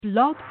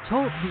Blog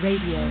Talk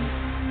Radio.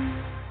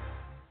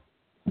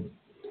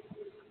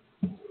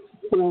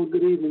 Well,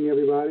 good evening,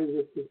 everybody.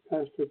 This is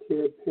Pastor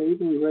Ted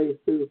Payton, Grace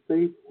Through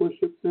Faith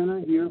Worship Center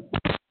here.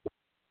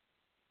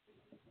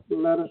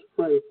 Let us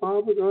pray.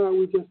 Father God,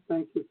 we just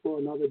thank you for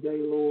another day,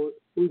 Lord.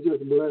 We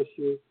just bless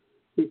you.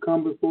 We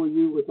come before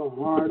you with a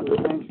heart of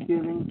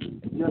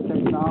thanksgiving, just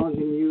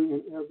acknowledging you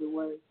in every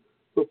way.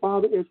 So,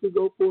 Father, as we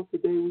go forth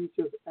today, we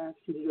just ask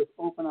you to just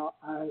open our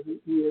eyes and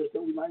ears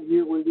that we might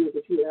hear what it is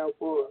that you have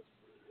for us.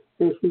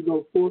 As we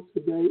go forth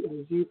today,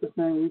 in Jesus'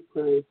 name we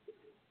pray.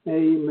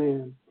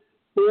 Amen.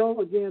 Well,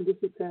 again, this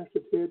is Pastor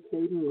Ted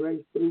Payton,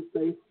 Grace Through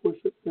Faith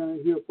Worship Center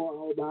here for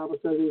our Bible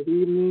study this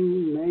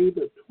evening, May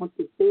the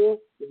 24th.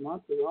 The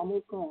month is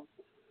almost gone.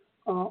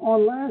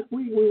 On last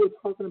week, we were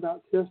talking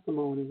about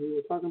testimony. We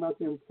were talking about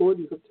the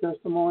importance of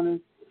testimony.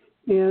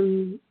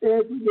 And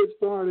as we get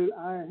started,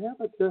 I have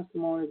a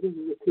testimony. This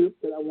is a clip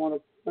that I want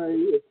to play.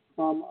 It's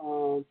from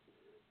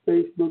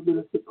Facebook, but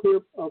it's a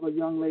clip of a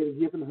young lady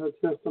giving her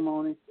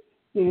testimony.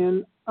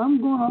 And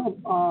I'm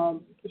going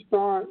to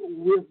start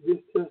with this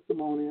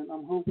testimony, and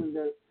I'm hoping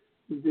that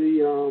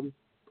the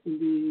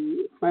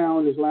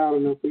sound is loud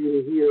enough for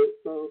you to hear it.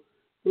 So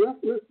let's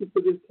listen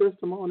to this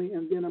testimony,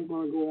 and then I'm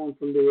going to go on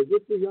from there.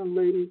 This is a young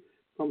lady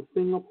from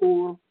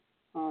Singapore.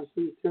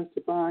 She's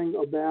testifying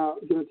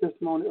about, giving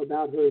testimony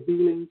about her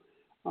healing.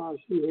 But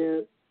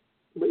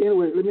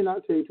anyway, let me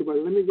not tell you too much.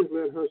 Let me just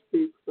let her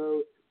speak.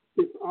 So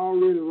it's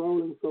already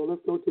rolling, so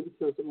let's go to the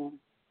testimony.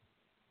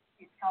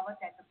 Discovered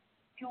that the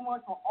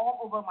tumors were all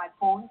over my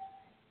bones,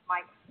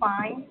 my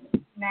spine,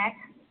 neck,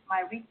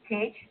 my rib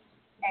cage,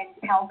 and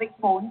pelvic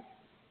bones.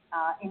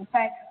 In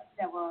fact,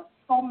 there were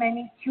so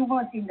many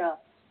tumors in the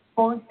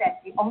bones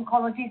that the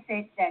oncologist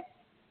said that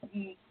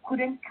he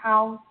couldn't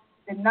count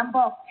the number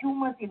of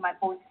tumors in my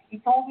bones. He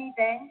told me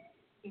then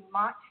in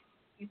March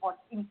it was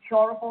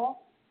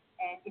incurable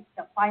and it's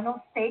the final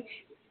stage.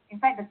 In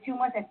fact, the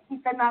tumors have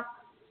eaten up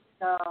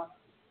the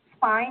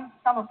spine,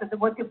 some of the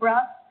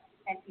vertebrae,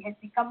 and it has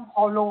become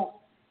hollow.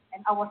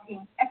 And I was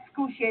in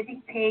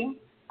excruciating pain.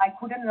 I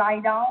couldn't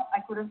lie down. I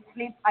couldn't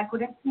sleep. I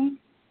couldn't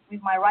eat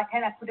with my right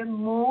hand. I couldn't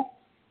move.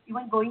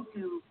 Even going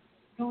to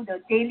do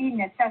the daily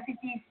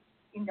necessities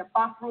in the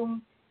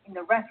bathroom, in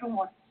the restroom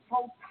was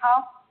so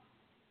tough.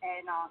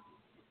 And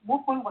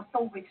movement was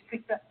so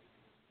restricted.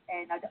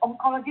 And the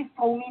oncologist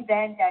told me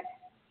then that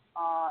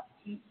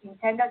he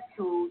intended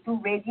to do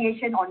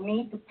radiation on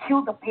me to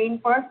kill the pain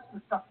first, to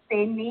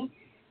sustain me,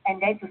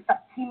 and then to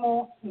start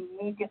chemo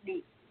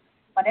immediately.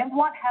 But then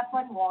what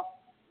happened was,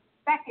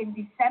 back in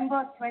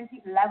December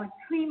 2011,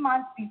 3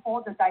 months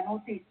before the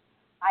diagnosis,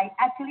 I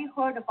actually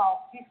heard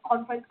about this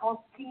conference called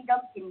Kingdom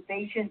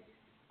Invasion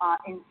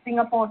in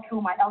Singapore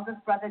through my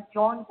eldest brother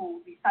John,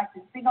 who resides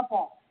in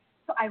Singapore.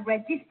 So I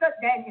registered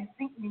then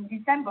in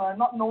December,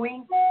 not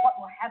knowing what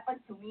will happen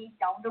to me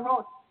down the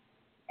road.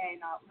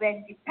 And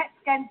when the PET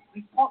scan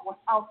report was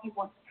out, it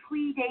was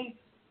 3 days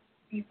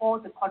before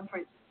the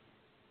conference.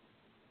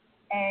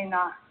 And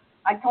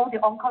I told the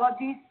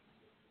oncologist,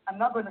 I'm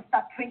not going to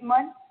start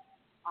treatment.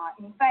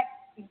 In fact,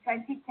 in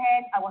 2010,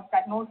 I was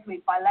diagnosed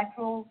with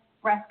bilateral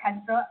breast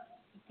cancer.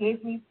 He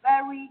gave me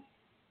very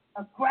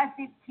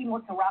aggressive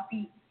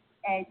chemotherapy,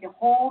 and the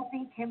whole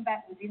thing came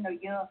back within a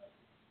year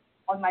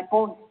on my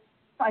bones.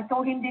 So I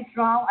told him this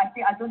round, I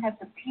said, I don't have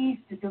the peace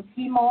to do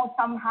chemo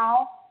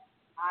somehow.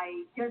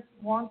 I just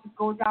want to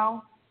go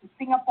down to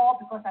Singapore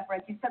because I've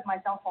registered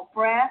myself for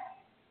prayer.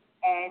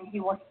 And he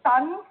was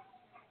stunned.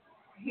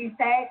 He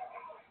said,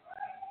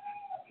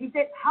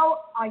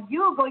 how are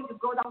you going to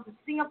go down to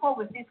Singapore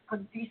with this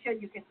condition?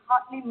 You can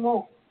hardly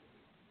move.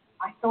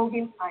 I told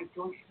him, I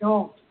don't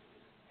know.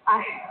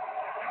 I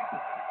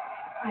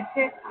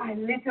said, I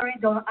literally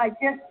don't. I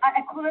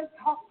couldn't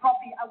talk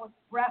properly. I was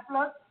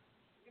breathless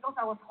because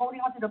I was holding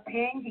on to the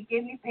pain. He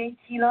gave me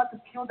painkiller to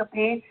kill the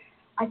pain.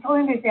 I told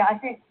him this. I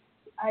said,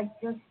 I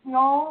just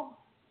know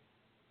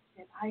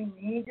that I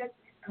needed to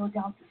go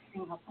down to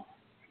Singapore.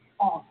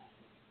 Oh.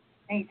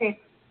 And he said,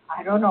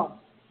 I don't know.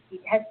 It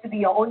has to be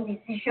your own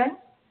decision.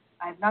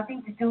 I have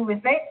nothing to do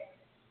with it.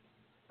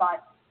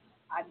 But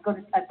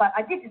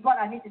this is what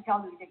I need to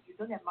tell you, that you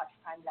don't have much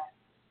time left.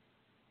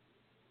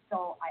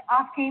 So I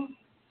asked him,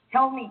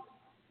 tell me,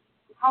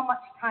 how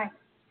much time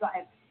do I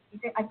have? He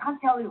said, I can't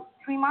tell you.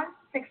 3 months,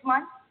 6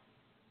 months.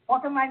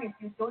 Bottom line is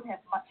you don't have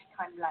much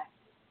time left.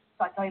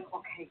 So I told him,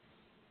 okay.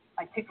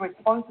 I take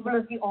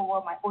responsibility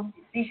over my own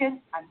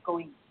decision. I'm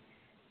going.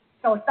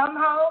 So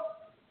somehow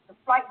the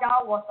flight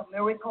down was a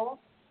miracle.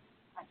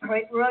 I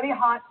prayed really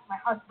hard. My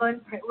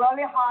husband prayed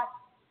really hard.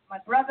 My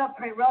brother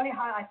prayed really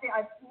hard. I said,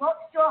 I'm not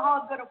sure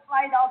how I'm going to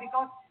fly down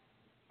because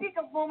peak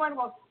of moment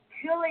was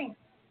killing.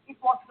 It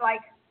was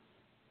like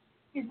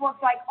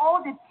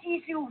all the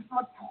tissues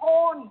were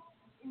torn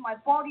in my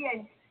body,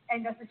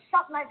 and there's a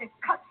sharp knife that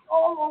cuts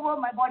all over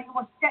my body. It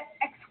was that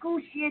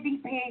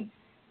excruciating pain.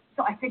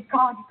 So I said,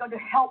 God, you've got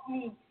to help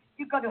me.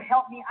 You've got to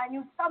help me. I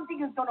knew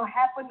something is going to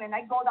happen when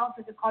I go down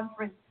to the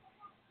conference.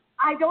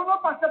 I don't know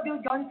Pastor Bill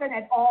Johnson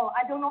at all.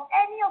 I don't know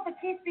any of the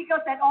key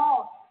speakers at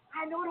all.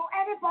 I don't know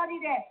anybody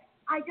there.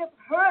 I just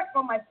heard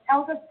from my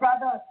eldest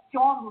brother,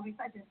 John, who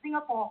resides in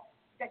Singapore,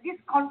 that this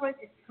conference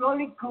is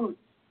really good.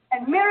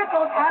 And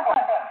miracles happen.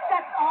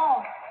 That's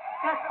all.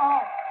 That's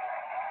all.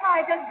 So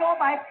I just go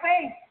by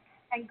faith.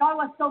 And God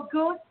was so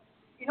good.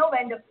 You know,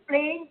 when the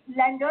plane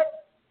landed,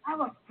 I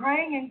was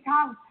praying in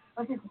tongues.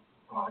 I said,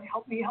 God,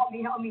 help me, help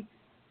me, help me.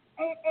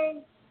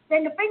 And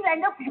then the plane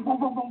landed, boom,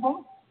 boom, boom,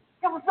 boom.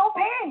 There was no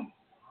pain.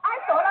 I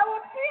thought I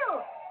was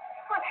killed.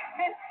 But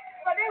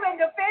then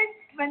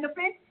when the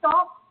plane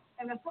stopped,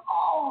 and I thought,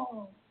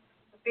 oh,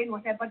 the pain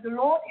was there. But the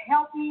Lord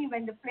helped me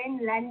when the plane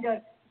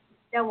landed.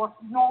 There was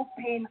no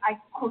pain. I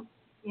could,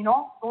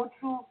 go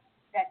through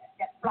that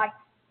flight.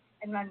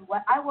 And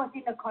when I was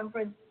in the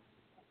conference,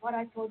 what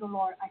I told the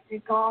Lord, I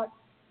said, God,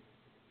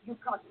 you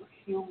got to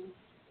heal me.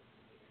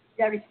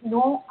 There is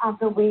no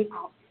other way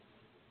out.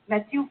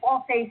 Matthew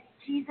 4 says,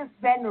 Jesus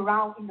went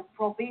around in the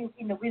province,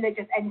 in the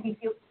villages, and he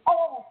healed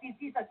all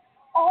diseases.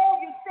 Oh,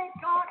 you say,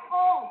 God,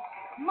 oh,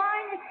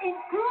 mine is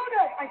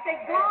included. I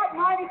said, God,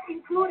 mine is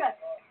included.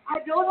 I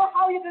don't know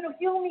how you're going to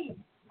heal me,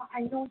 but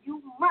I know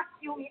you must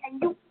heal me,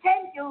 and you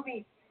can heal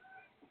me.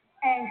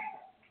 And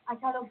I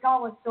tell you,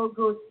 God was so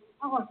good.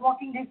 I was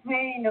walking this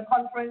way in the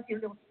conference. There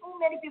were so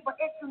many people,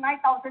 8,000 to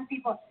 9,000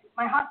 people.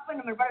 My husband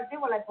and my brothers, they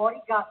were like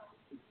bodyguards.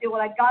 They were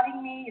like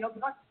guarding me,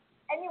 because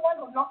anyone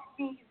who knocks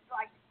me is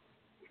like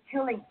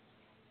killing.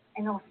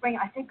 And I was praying.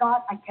 I said,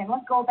 God, I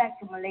cannot go back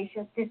to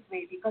Malaysia this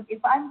way, because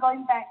if I'm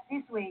going back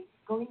this way,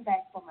 going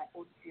back for my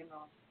own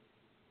funeral.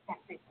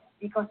 That's it.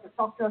 Because the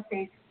doctor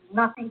says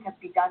nothing can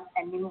be done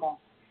anymore.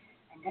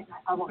 And then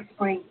I was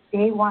praying.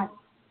 Day 1,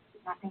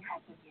 nothing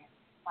happened yet.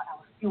 But I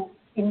was still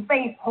in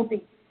faith,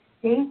 hoping.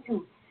 Day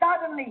 2,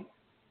 suddenly,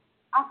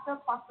 after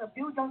Pastor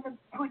Bill Johnson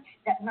preached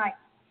that night,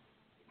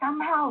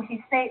 somehow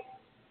he said,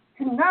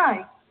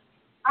 tonight,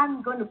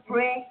 I'm going to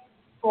pray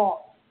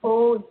for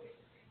bones.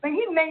 When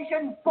he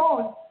mentioned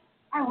bones,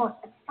 I was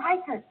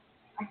excited.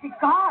 I said,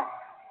 God,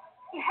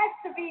 it has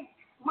to be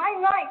my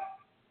night.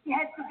 It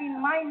has to be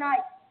my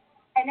night.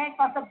 And then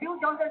Pastor Bill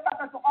Johnson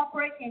started to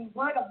operate in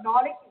word of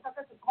knowledge. He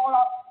started to call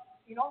out,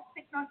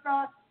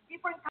 sicknesses,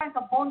 different kinds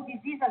of bone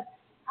diseases.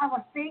 I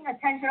was paying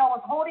attention. I was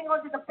holding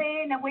on to the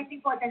pain and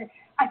waiting for attention.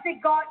 I said,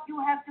 God,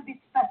 you have to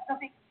be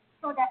specific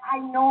so that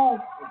I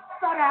know. It's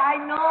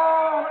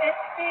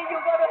me.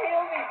 You're going to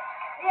heal me.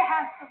 It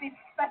has to be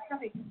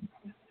specific.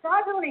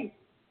 Suddenly,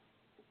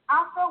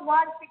 after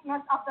one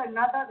sickness after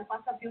another, the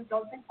Pastor Bill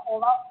Johnson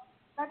called out.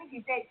 Suddenly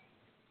he said,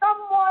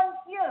 someone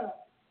here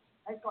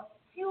has got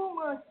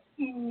tumors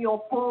in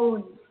your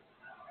bones.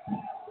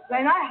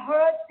 When I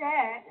heard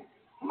that,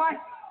 my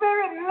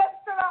spirit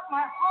lifted up,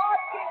 my heart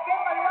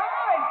became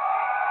alive.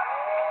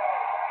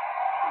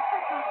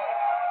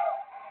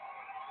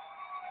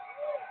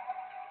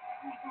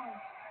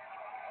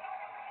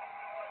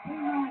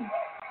 Amen.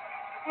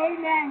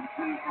 Amen,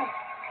 Jesus.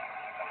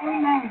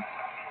 Amen.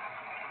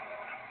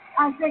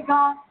 I said,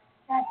 God,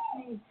 that's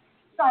me.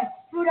 So I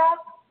stood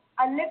up.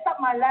 I lifted up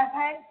my left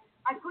hand.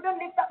 I couldn't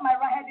lift up my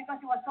right hand because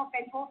it was so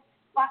painful.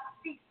 But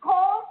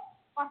because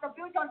Pastor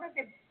Bill Johnson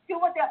said,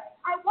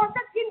 I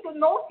wanted him to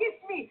notice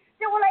me.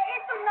 There were like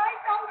 8,000 to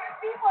 9,000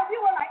 people. We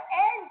were like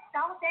ants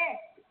down there.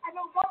 And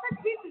I wanted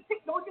him to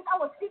take notice. I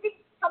was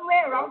sitting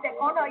somewhere around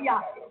that corner. Yeah.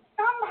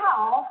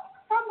 Somehow,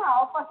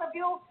 Pastor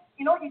Bill,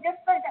 he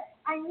just said that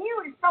I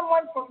knew it's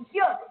someone from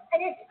here. And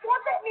he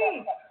spotted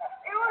me.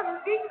 It was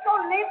being so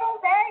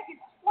labeled there.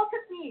 He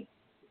spotted me.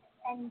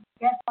 And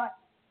guess what?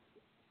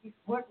 His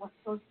word was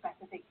so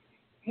specific.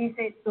 He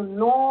said, the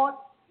Lord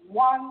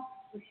wants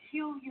to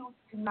heal you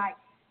tonight.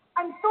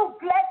 I'm so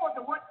glad for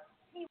the word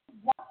he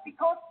wants,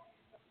 because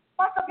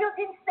Pastor Bill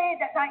didn't say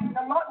that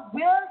the Lord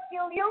will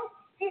heal you.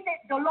 He said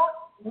the Lord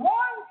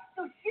wants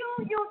to heal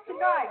you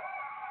tonight.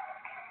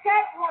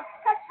 That was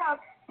such a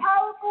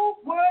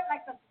powerful word,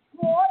 like a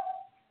sword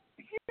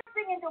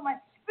piercing into my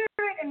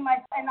spirit and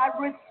I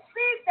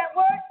received that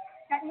word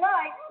that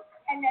night,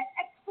 and that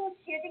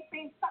excruciating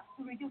pain started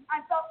to reduce.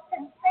 I felt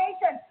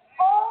sensation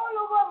all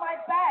over my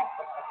back.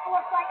 It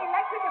was like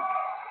electric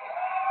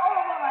all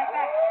over my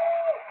back.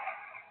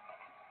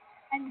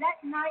 And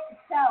that night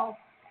itself,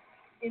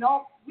 we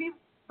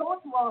those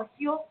who were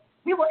healed,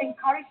 we were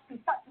encouraged to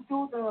start to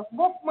do the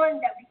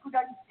movement that we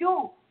couldn't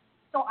do.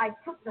 So I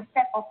took the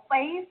step of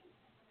faith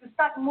to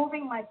start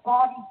moving my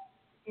body.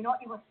 It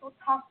was so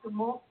tough to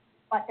move.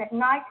 But that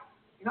night,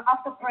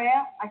 after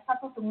prayer, I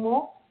started to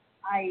move.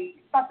 I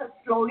started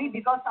slowly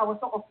because I was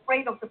so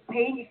afraid of the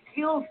pain. It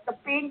kills. The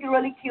pain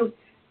really kills.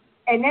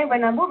 And then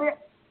when I moved it,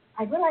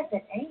 I realized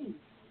that, hey,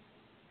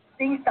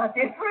 things are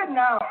different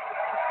now.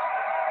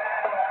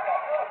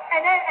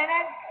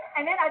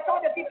 And then I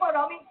told the people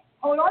around me,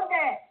 hold on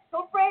there,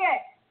 don't pray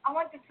it. I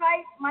want to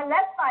try my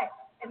left side.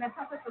 And I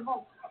started to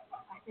move.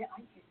 I said,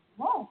 I can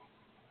move.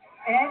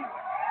 And then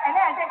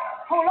I said,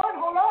 hold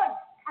on.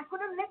 I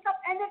couldn't lift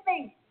up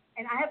anything.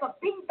 And I have a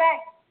pink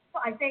bag. So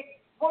I said,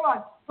 hold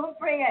on, don't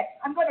pray it.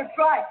 I'm going to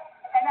try.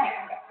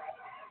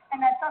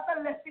 And I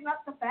started lifting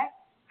up the bag.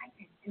 I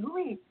can do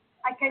it.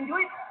 I can do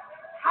it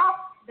half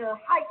the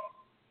height.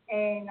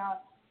 And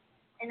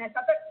And I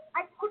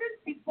couldn't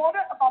be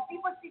bothered about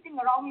people sitting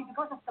around me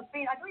because of the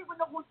pain. I don't even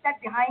know who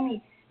sat behind me.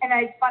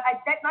 But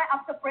that night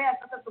after prayer, I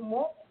started to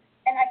move,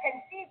 and I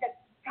can see the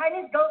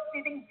Chinese girl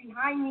sitting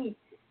behind me.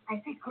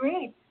 I said,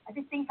 great. I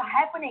said, things are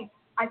happening.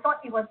 I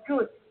thought it was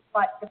good.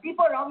 But the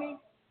people around me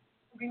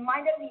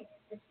reminded me,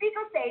 the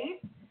speaker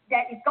says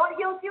that if God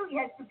heals you, it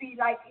has to be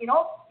like,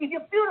 if you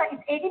feel like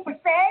it's 80%,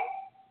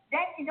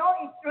 then, it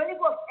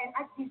really works. And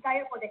I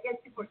decided for the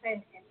 80%.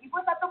 And people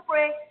started to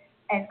pray,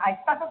 and I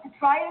started to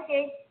try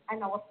again,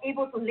 and I was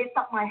able to lift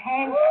up my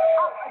hand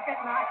up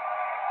that night.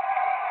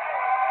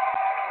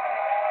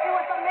 It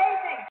was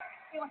amazing.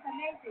 It was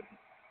amazing.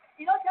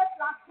 Just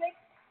last week,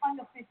 on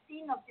the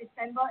 15th of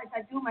December, as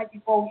I do my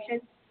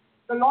devotion,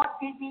 the Lord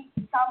gave me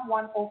Psalm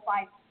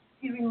 105.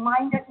 He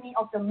reminded me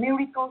of the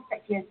miracles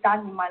that He has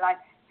done in my life.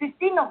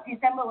 15th of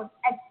December was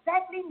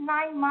exactly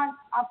 9 months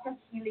after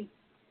healing.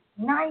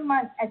 9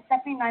 months,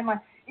 exactly 9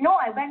 months.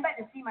 I went back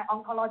to see my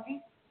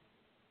oncologist.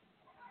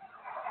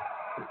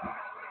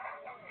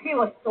 He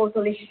was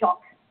totally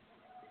shocked.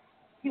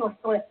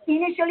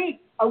 Initially,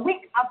 a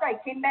week after I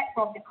came back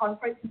from the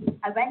conference,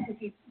 I went to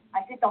him.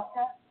 I said,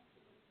 doctor,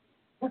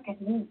 look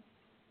at me.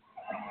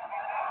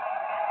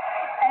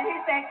 And he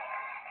said,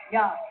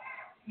 yeah,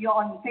 you're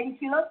on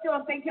painkillers, still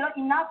on painkillers,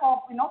 enough of,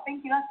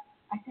 painkillers.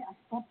 I said, I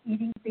stopped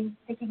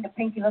taking the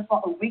painkillers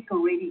for a week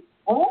already.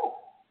 Oh,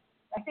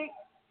 I said,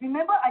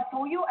 remember I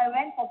told you I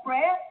went for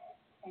prayer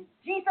and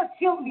Jesus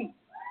healed me.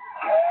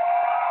 I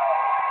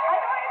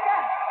told him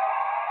that.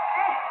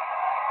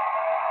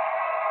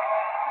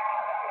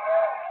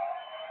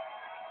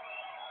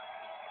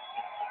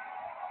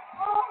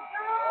 Oh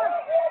God!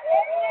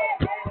 Amen!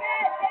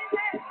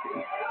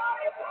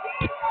 Glory to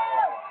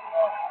Jesus!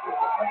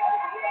 Glory to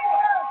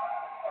Jesus!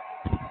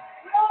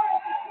 Glory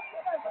to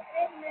Jesus!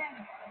 Amen!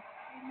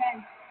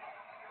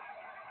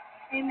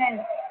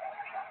 Amen!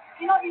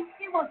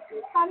 It was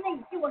stunning.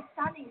 It was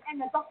stunning.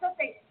 And the doctor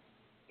said,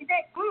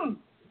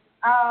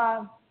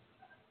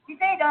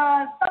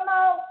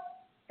 somehow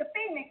the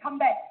pain may come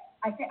back.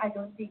 I said, I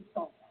don't think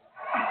so.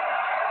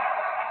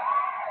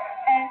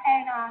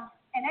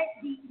 And then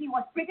he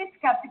was pretty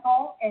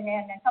skeptical, and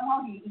then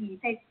somehow he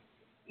said,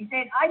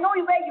 I know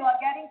where you are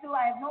getting to.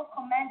 I have no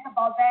comments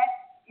about that.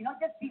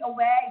 Just be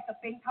aware if the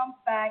pain comes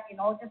back.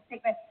 Just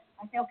take that.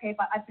 I said, okay,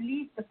 but I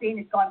believe the pain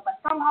is gone. But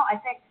somehow I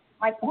said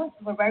my bones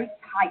were very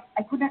tight.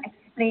 I couldn't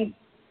explain.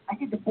 I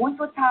said the bones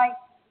were tight,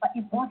 but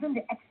it wasn't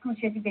the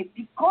excruciating pain.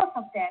 Because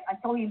of that, I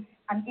told him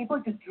I'm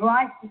able to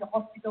drive to the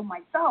hospital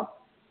myself.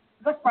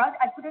 Because prior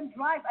I couldn't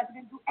drive. I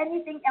couldn't do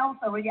anything else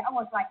already. I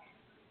was like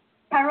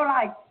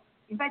paralyzed.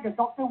 In fact, the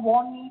doctor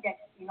warned me that,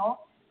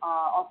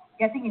 of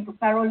getting into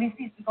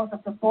paralysis because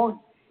of the bone.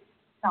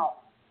 Now,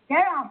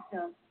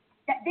 thereafter,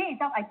 that day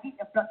itself, I did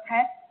a blood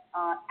test.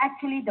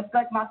 Actually, the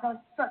blood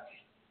marker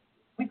search.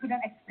 We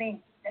couldn't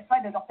explain. That's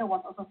why the doctor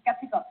was also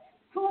skeptical.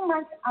 2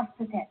 months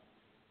after that,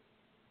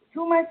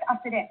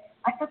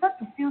 I started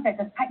to feel that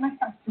the tightness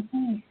starts to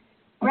ease.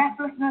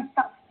 Breathlessness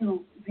starts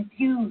to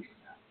reduce.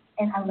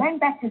 And I went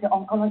back to the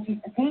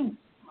oncologist again,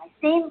 my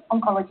same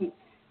oncologist.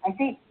 I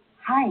said,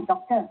 hi,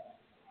 doctor.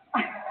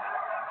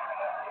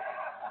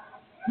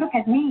 Look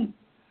at me.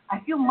 I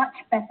feel much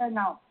better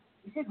now.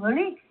 He said,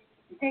 really?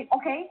 He said,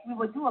 okay, we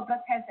will do a blood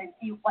test and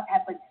see what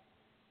happens.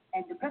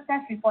 And the blood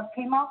test report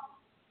came out.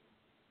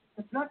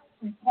 The blood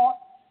report,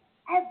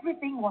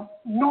 everything was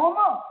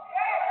normal.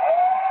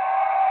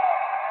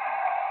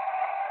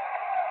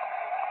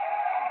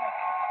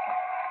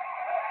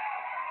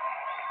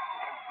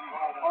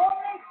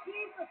 Only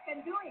Jesus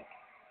can do it.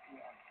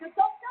 The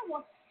doctor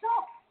was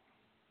shocked.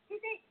 He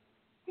said,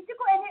 did you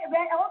go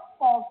anywhere else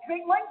for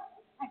treatment?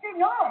 I said,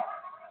 no.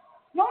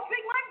 No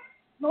treatment?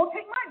 No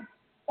treatment.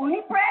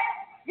 Only prayer?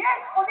 Yes,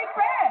 only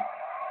prayer.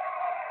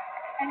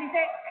 And he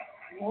said,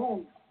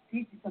 whoa,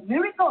 this is a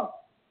miracle.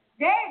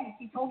 Then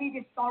he told me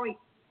this story.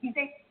 He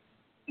said,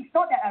 it's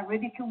not that I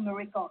ridicule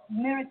miracle.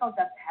 Miracle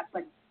does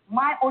happen.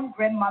 My own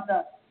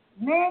grandmother,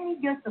 many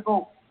years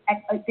ago,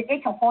 at the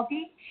age of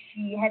 40,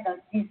 she had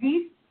a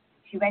disease.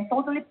 She went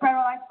totally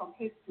paralyzed from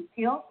head to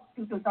tail,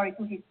 to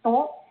his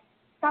toe.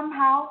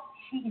 Somehow,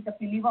 she is a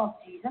believer of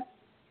Jesus.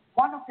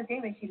 One of the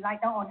days when she lied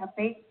down on her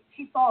bed,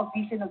 she saw a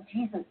vision of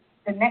Jesus.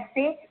 The next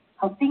day,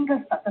 her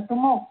fingers started to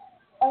move.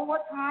 Over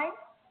time,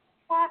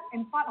 part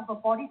and part of her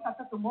body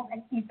started to move,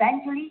 and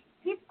eventually,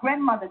 his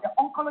grandmother, the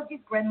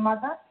oncologist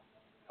grandmother,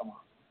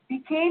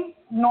 became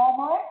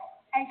normal,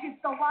 and she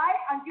survived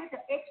until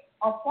the age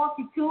of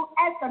 42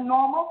 as a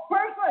normal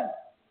person.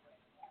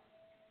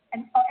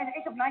 And at the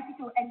age of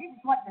 92, and this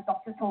is what the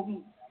doctor told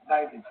me.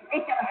 92.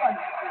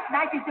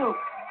 92.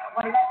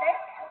 What did I say?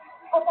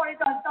 Oh, 42,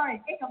 I'm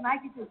sorry. Age of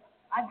 92.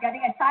 I'm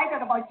getting excited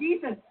about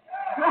Jesus.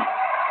 Oh,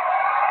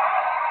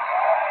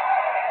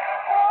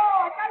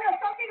 I thought you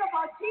were talking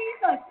about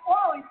Jesus.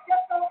 Oh, it's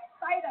just so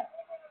excited.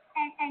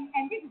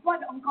 And this is what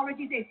the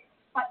oncologist says.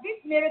 But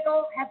this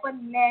miracle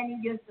happened many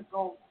years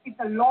ago. It's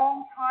a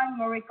long-time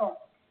miracle.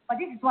 But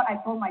this is what I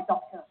told my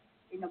doctor.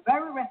 In a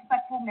very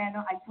respectful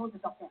manner, I told the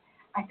doctor,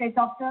 I said,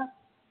 doctor,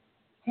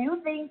 do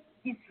you think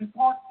this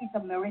report is a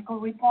miracle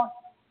report?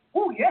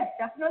 Oh, yes,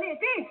 definitely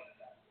it is.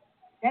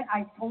 Then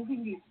I told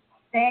him this.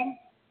 Then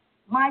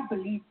my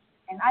belief,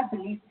 and I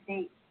believe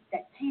today,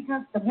 that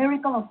Jesus, the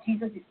miracle of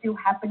Jesus is still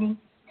happening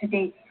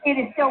today. It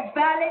is still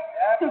valid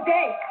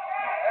today.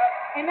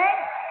 Amen?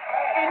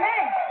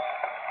 Amen.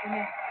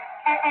 Amen.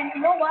 And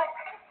you know what?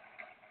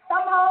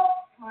 Somehow,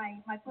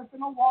 my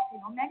personal walk,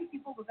 many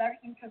people were very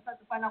interested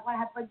to find out what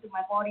happened to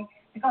my body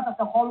because of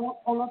the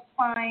hollow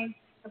spine,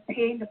 the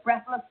pain, the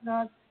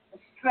breathlessness, the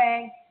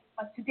strength.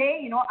 But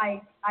today,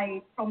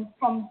 I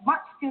from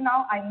March till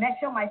now, I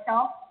measure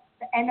myself.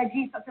 The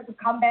energy started to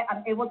come back.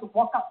 I'm able to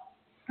walk up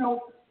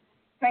slope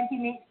 20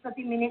 minutes,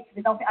 30 minutes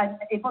without. I'm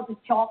able to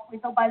jog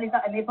little by little.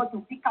 I'm able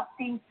to pick up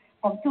things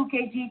from 2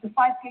 kg to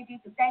 5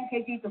 kg to 10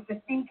 kg to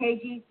 15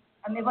 kg.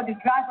 I'm able to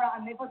drive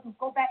around. I'm able to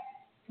go back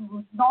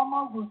to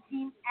normal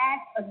routine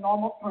as a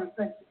normal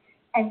person.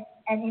 And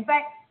in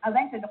fact, I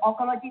went to the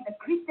oncologist, the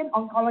Christian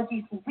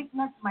oncologist who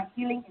witnessed my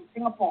healing in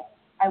Singapore.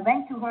 I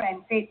went to her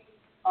and said,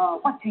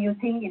 what do you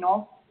think,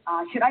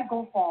 should I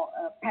go for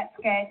a PET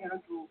scan,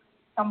 to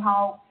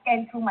somehow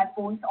scan through my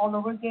bones all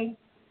over again?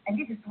 And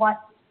this is what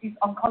this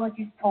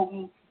oncologist told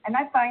me. And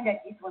I find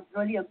that it was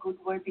really a good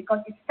word because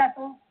it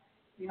settled,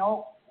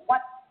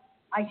 what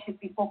I should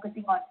be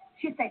focusing on.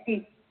 She said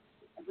this,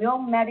 a real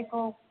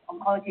medical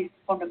oncologist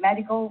from the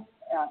medical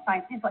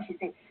science. This is what she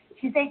said.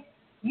 She said,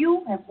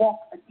 you have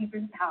walked a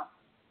different path.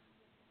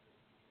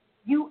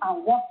 You are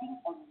walking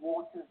on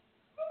water.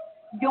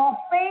 Your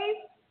faith,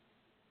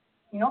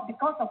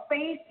 because of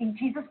faith in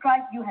Jesus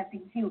Christ, you have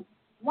been healed.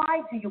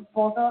 Why do you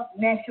bother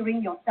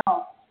measuring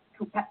yourself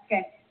to PET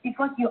scan?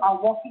 Because you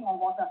are walking on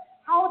water.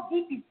 How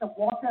deep is the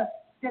water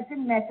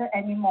doesn't matter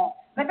anymore.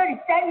 Whether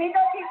it's 10 meters,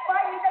 it's 5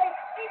 meters,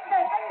 it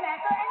doesn't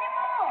matter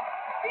anymore.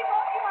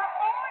 Because you are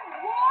on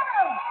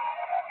water.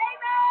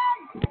 Amen.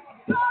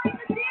 Glory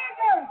to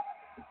Jesus.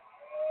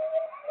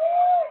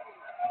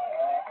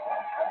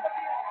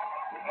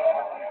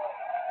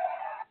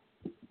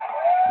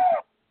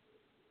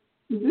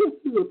 This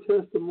is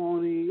a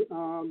testimony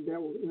that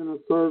was in a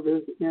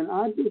service, and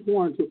I just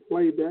wanted to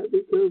play that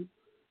because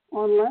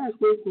on last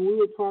week when we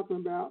were talking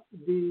about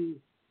the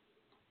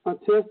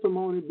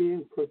testimony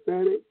being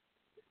prophetic,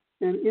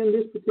 and in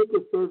this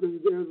particular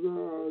service, there's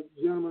a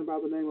gentleman by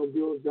the name of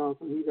Bill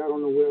Johnson. He got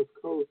on the West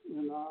Coast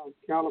in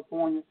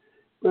California,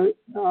 but it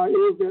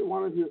was at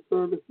one of his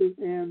services,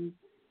 and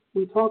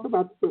we talk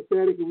about the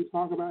prophetic, and we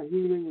talk about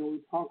healing, and we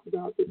talk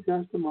about the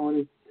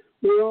testimony.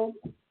 Well,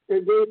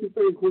 at Grace and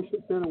Faith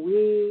Worship Center,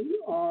 we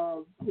are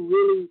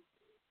really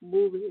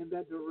moving in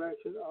that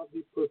direction of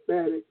the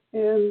prophetic.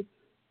 And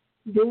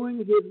during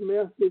his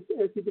message,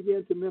 as he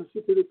began to minister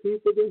to the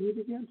people, then he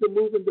began to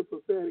move in the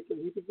prophetic,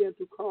 and he began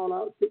to call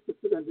out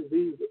sicknesses and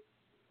diseases.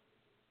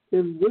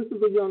 And this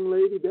is a young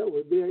lady that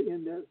was there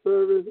in that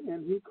service,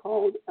 and he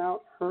called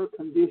out her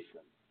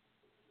condition.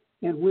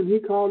 And when he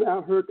called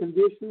out her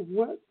condition,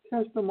 what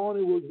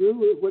testimony will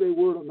do is, what a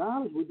word of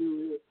knowledge will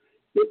do is,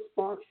 it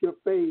sparks your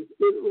faith.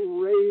 It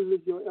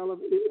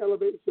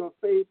elevates your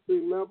faith to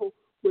a level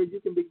where you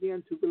can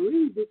begin to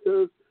believe.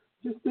 Because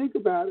just think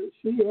about it.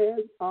 She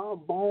had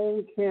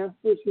bone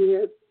cancer. She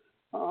had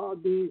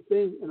these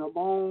things in her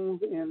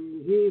bones,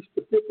 and he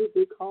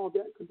specifically called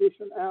that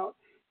condition out.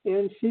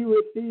 And she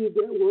received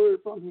that word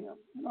from him.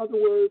 In other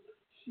words,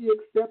 she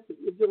accepted.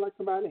 It's just like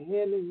somebody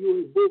handing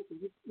you a book, and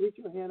you reach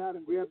your hand out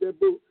and grab that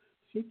book.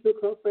 She took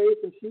her faith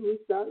and she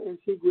reached out and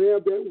she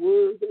grabbed that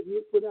word that he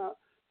put out,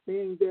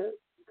 saying that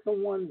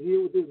someone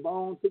here with this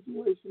bone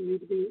situation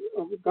needs to be,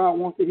 God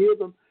wants to heal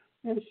them,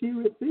 and she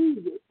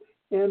received it.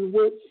 And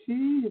what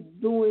she's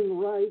doing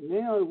right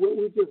now, what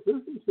we just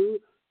listened to,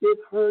 is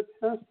her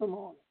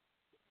testimony.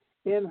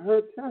 And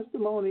her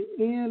testimony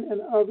in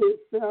and of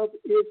itself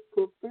is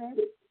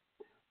prophetic.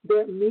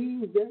 That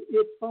means that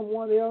if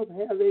someone else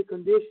has a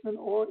condition,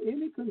 or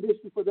any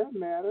condition for that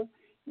matter,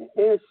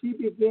 as she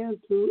began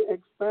to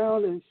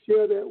expound and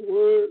share that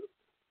word,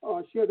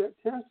 or share that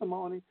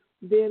testimony,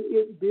 then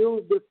it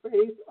builds the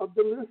faith of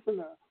the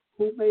listener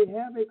who may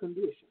have a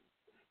condition.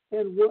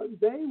 And what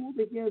they will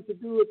begin to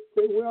do is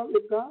say, well,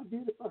 if God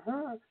did it for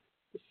her,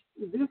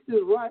 this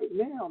is right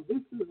now.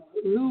 This is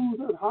news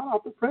that's hot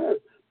off the press.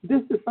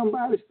 This is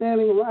somebody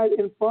standing right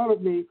in front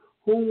of me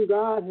whom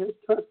God has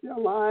touched their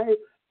lives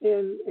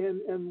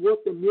and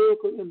worked a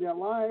miracle in their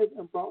lives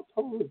and brought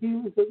total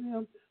healing to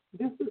them.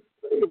 This is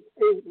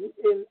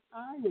an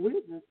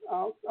eyewitness,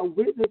 a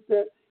witness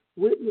that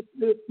witnessed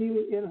this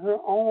healing in her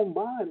own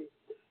body.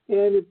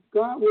 And if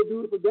God will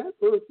do it for that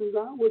person,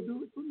 God will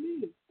do it for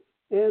me.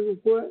 And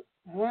what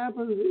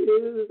happens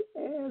is,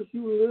 as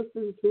you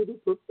listen to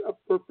the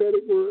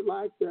prophetic word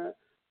like that,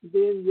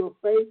 then your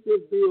faith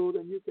is built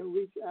and you can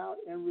reach out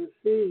and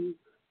receive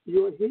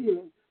your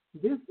healing.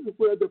 This is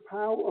where the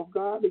power of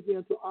God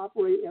begins to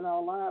operate in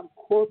our lives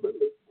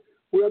corporately,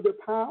 where the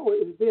power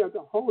is there.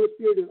 The Holy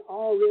Spirit is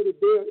already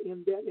there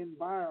in that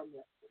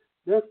environment.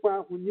 That's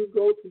why when you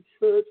go to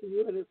church and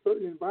you're in a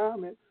certain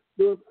environment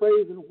doing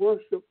praise and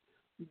worship,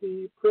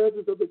 the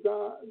presence of the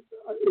God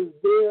is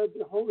there.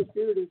 The Holy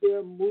Spirit is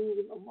there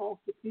moving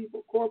amongst the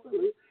people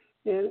corporately.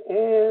 And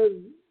as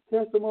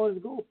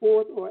testimonies go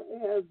forth or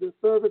as the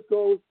service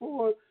goes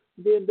forth,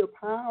 then the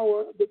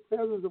power, the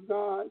presence of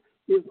God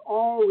is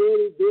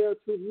already there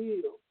to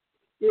heal.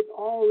 It's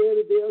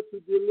already there to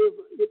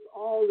deliver. It's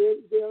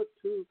already there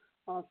to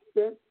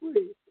set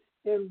free.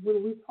 And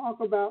when we talk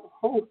about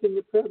hosting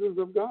the presence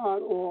of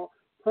God or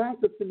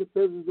practicing the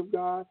presence of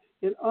God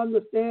and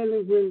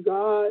understanding when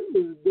God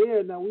is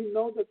there, now we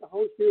know that the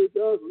Holy Spirit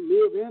does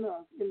live in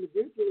us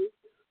individually,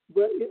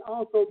 but it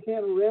also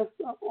can rest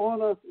up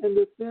on us in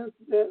the sense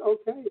that,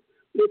 okay,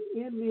 it's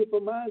in me for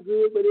my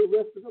good, but it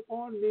rests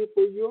upon me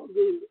for your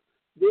good.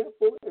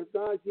 Therefore, if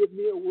God gives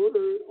me a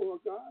word or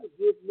God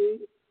gives me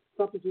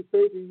something to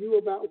say to you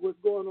about what's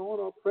going on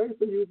or pray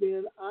for you,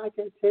 then I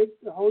can take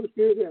the Holy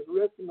Spirit that's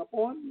resting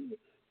upon me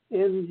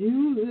and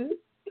use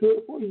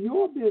it for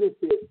your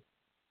benefit.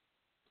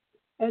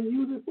 And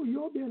use it for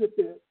your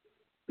benefit.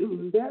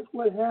 That's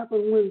what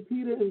happened when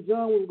Peter and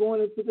John were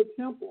going into the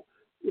temple.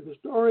 There's a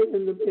story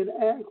in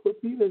Acts where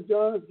Peter and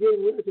John is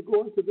getting ready to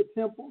go into the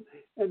temple,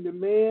 and the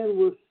man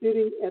was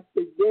sitting at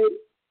the gate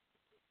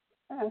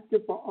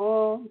asking for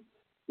alms.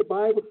 The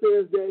Bible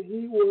says that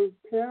he was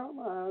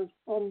paralyzed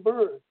from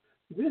birth.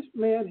 This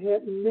man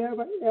had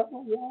never, ever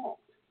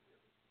walked.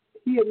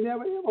 He had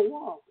never, ever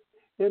walked.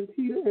 And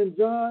Peter and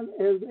John,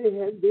 as they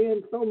had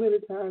been so many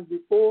times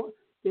before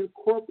in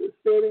corporate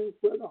settings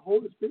where the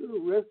Holy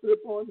Spirit rested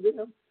upon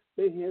them,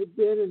 they had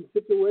been in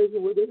situations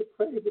where they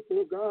prayed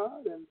before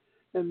God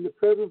and the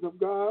presence of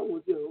God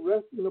was just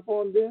resting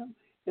upon them.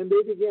 And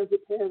they began to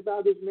pass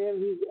by this man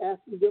and he's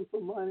asking them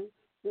for money.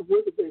 And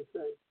what did they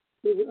say?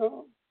 They said,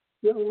 oh,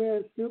 young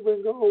man, silver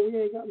and gold, we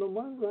ain't got no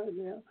money right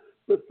now.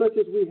 But such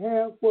as we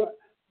have, what?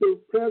 The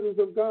presence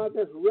of God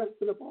that's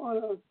resting upon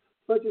us,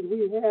 such as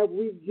we have,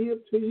 we give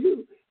to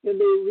you. And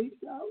they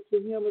reached out to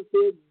him and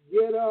said,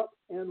 get up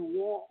and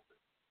walk.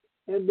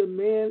 And the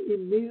man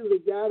immediately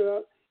got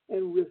up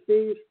and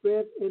received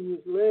strength in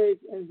his legs,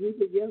 and he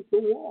began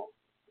to walk.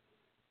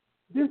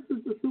 This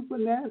is the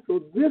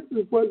supernatural. This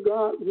is what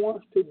God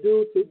wants to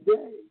do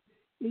today.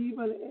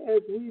 Even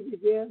as we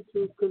begin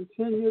to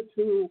continue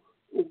to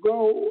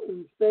go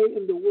and stay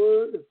in the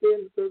Word and stay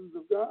in the presence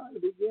of God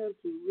and begin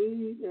to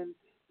read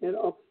and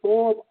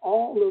absorb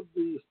all of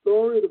the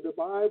stories of the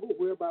Bible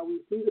whereby we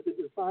see that the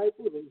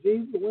disciples and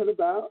Jesus went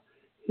about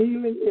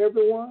healing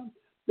everyone.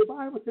 The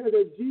Bible says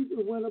that Jesus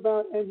went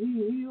about and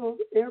he healed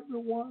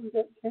everyone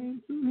that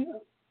came to him.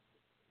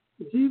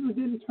 Jesus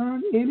didn't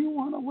turn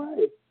anyone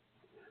away.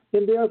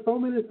 And there are so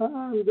many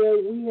times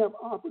that we have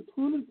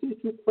opportunities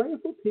to pray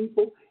for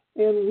people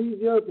and we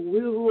just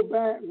whistle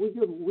back, we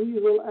just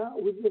weasel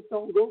out, we just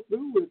don't go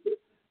through with it.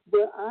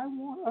 But I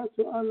want us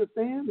to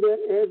understand that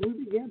as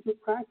we begin to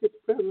practice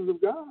the presence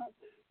of God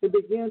and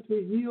begin to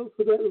yield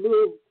to that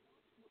little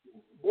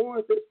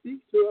voice that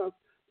speaks to us,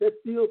 that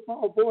still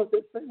small voice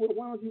that says, well,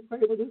 why don't you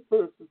pray for this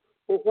person?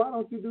 Or why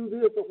don't you do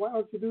this? Or why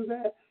don't you do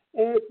that?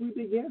 As we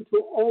begin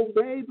to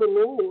obey the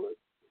Lord,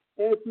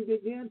 as we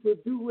begin to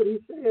do what he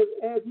says,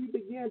 as we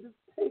begin to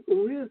take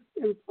risks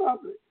in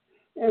public,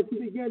 as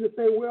we begin to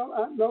say, well,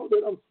 I know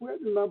that I'm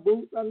sweating my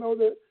boots. I know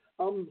that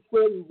I'm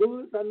sweating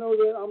bullets. I know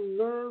that I'm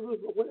nervous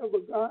or whatever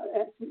God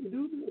asked me to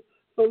do this.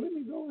 So let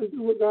me go and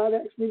do what God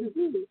asked me to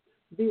do.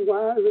 Be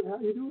wise in how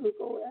you do it.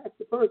 Go ask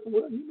the person,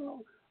 well, you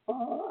know,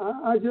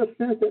 I just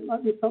sense that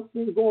might be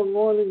something going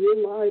on in your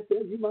life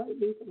that you might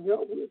need some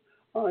help with.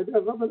 Is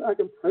there something I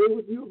can pray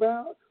with you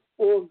about?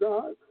 Or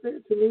God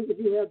said to me that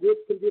you have this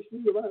condition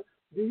in your life.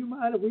 Do you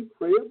mind if we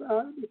pray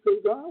about it? Because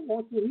God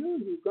wants to heal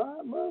you.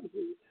 God loves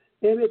you.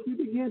 And if we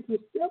begin to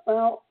step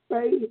out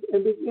faith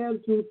and begin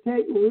to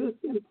take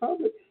risks in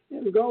public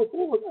and go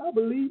forward, I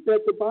believe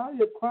that the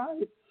body of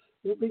Christ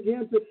will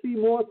begin to see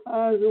more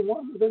signs and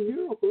wonders and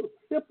miracles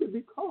simply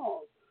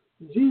because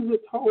Jesus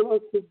told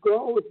us to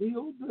go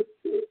heal the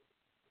sick.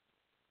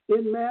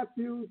 In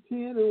Matthew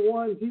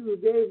 10:1, Jesus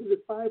gave the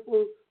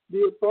disciples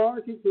the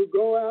authority to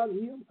go out.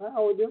 He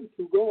empowered them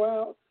to go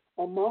out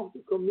amongst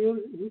the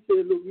community. He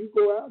said, look, you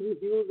go out, you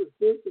heal the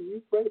sick, and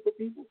you pray for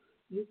people,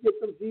 you get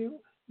them healed.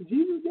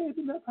 Jesus gave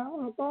them that power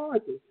and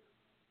authority,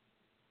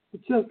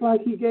 just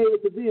like he gave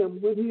it to them.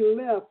 When he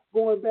left,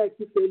 going back,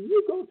 he said,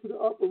 you go to the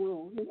upper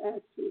room in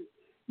Acts 2.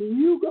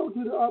 You go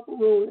to the upper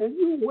room, and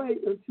you wait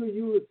until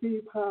you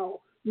receive power.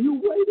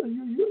 You wait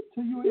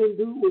until you're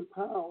endued with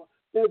power,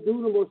 that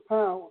dunamis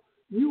power.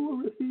 You will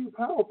receive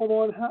power from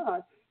on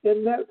high,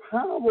 and that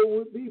power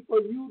would be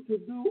for you to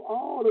do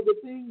all of the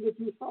things that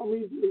you saw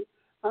me do.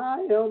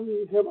 I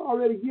have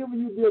already given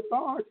you the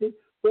authority,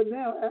 but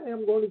now I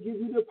am going to give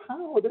you the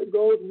power that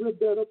goes with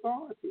that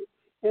authority.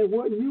 And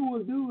what you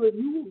will do is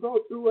you will go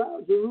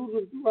throughout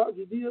Jerusalem, throughout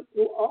Judea,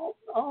 through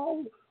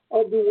all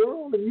of the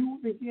world, and you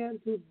will begin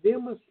to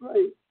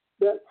demonstrate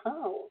that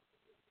power.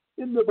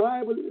 In the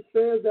Bible, it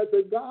says that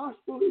the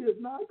gospel is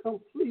not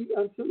complete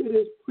until it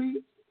is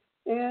preached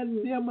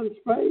and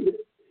demonstrated.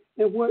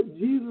 And what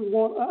Jesus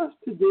wants us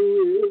to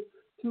do is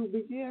to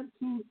begin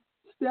to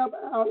step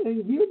out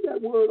and give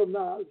that word of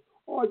knowledge,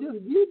 or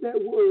just give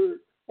that word,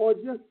 or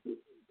just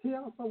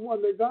tell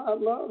someone that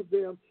God loves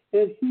them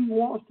and he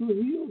wants to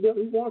heal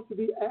them. He wants to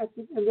be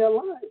active in their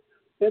life.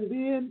 And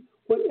then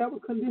whatever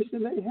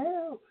condition they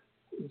have,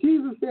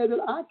 Jesus said that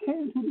I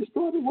came to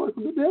destroy the works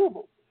of the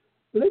devil.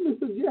 Let me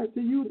suggest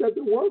to you that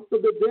the works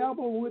of the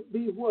devil would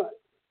be what?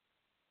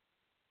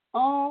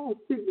 All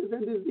sickness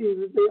and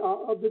diseases, they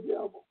are of the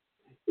devil.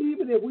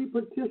 Even if we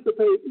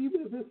participate,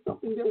 even if it's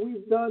something that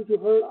we've done to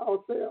hurt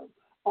ourselves,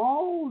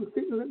 all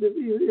sickness and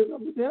disease is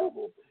of the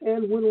devil.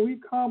 And when we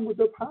come with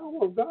the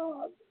power of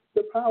God,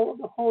 the power of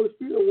the Holy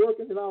Spirit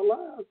working in our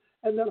lives,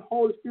 and that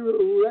Holy Spirit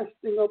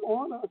resting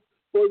upon us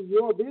for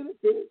your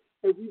benefit,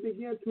 as we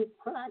begin to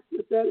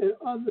practice that and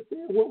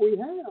understand what we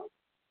have.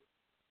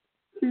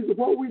 See,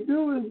 what we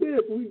do is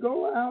this. We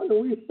go out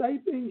and we say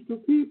things to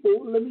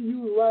people. Let me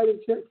use writing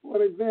checks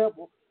for an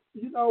example.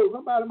 You know,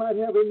 somebody might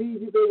have a need.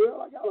 You say,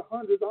 well, I got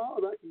 $100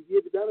 I can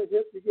give you. That'll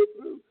help you get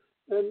through.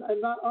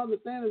 And not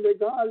understanding that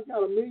God has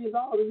got $1 million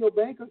in your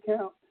bank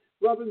account.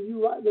 Rather than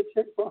you writing a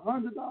check for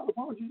 $100, why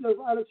don't you just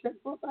write a check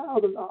for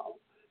 $1,000?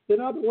 In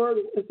other words,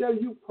 instead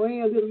of you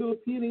praying this little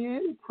penny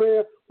ante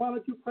prayer, why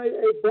don't you pray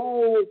a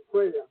bold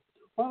prayer?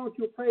 Why don't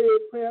you pray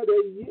a prayer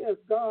that, yes,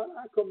 God,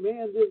 I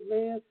command this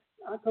man,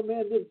 I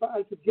command this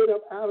body to get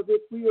up out of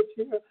this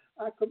wheelchair.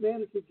 I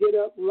command it to get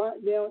up right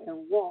now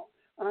and walk.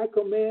 I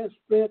command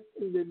strength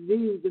in the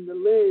knees and the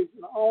legs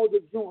and all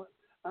the joints.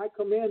 I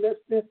command that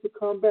strength to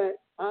come back.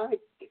 I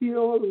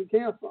kill and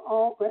cancel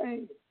all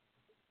pain.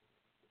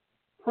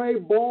 Pray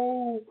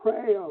bold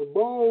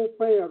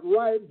prayers,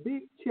 write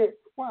big checks.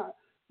 Why?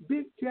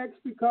 Big checks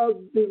because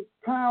the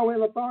power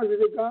and authority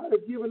that God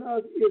has given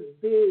us is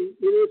big.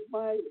 It is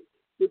mighty.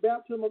 The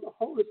baptism of the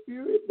Holy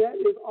Spirit, that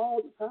is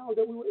all the power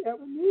that we will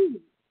ever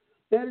need.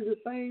 That is the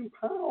same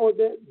power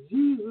that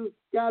Jesus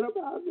got up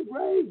out of the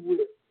grave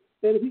with.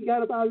 And if he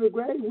got up out of the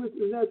grave with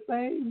that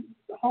same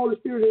Holy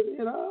Spirit is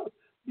in us,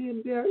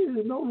 then there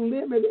is no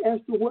limit as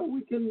to what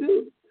we can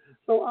do.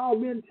 So our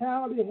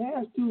mentality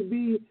has to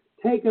be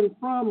taken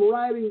from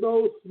writing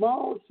those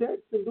small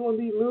checks and doing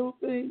these little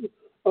things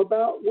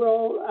about,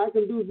 well, I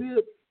can do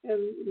this,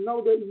 and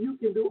know that you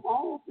can do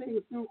all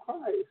things through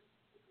Christ.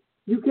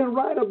 You can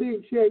write a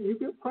big check. You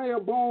can pray a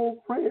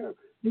bold prayer.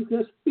 You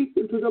can speak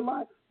into the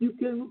light. You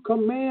can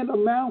command a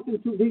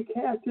mountain to be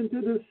cast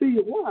into the sea.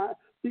 Why?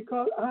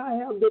 Because I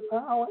have the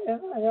power and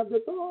I have the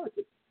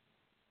authority.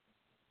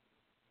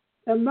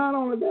 And not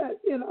only that,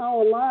 in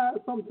our lives,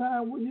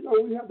 sometimes when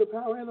we have the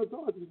power and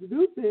authority to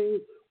do things,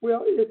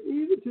 well, it's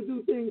easy to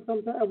do things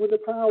sometimes when the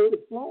power is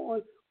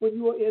flowing, when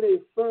you are in a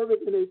service,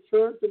 in a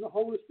church, and the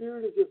Holy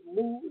Spirit is just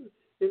moving,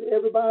 and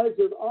everybody's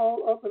just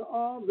all up in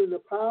arms, and the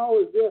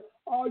power is there.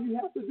 All you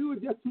have to do is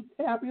just to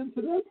tap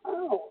into that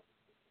power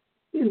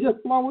and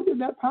just flow within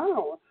that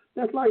power.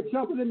 That's like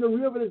jumping in the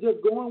river and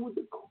just going with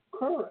the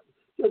current.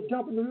 Just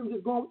jumping in the river,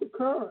 just going with the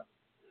current.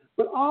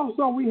 But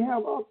also we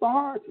have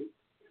authority.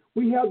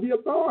 We have the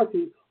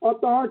authority.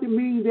 Authority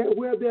means that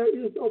where there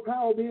is no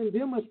power being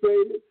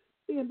demonstrated,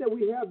 then that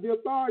we have the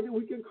authority,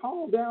 we can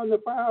call down the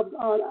fire of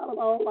God out of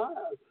our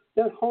lives.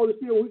 That Holy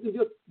Spirit, we can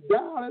just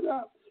dial it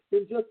up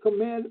and just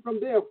command it from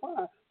there.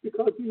 Why?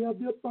 Because we have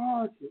the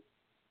authority.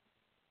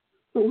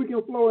 So we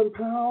can flow in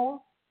power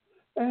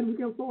and we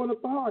can flow in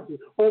authority,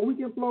 or we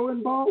can flow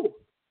in both.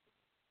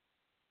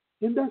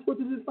 And that's what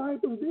the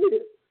disciples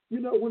did.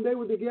 When they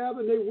were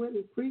together, they went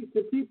and preached,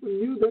 and people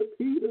knew that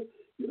Peter,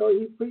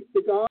 he preached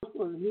the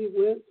gospel, and he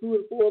went to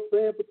and fro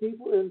praying for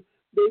people, and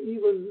they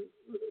even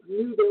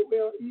knew that,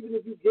 well, even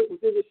if you get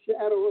within the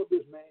shadow of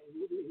this man,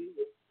 you'll be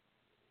healed.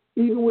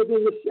 Even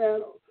within the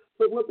shadow.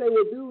 So what they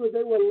would do is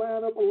they would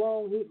line up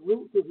along his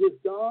route to his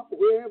job,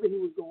 wherever he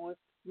was going,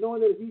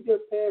 knowing that if he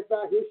just passed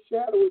by, his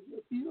shadow would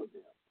just heal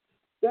them.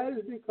 That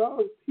is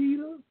because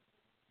Peter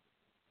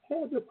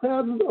had the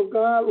presence of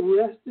God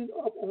resting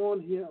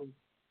upon him.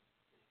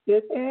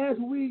 And as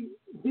we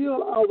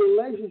build our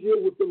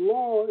relationship with the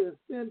Lord and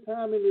spend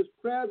time in his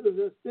presence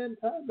and spend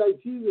time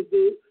like Jesus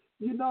did,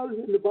 you notice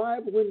in the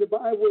Bible, when the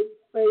Bible would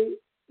say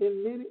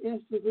in many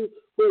instances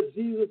where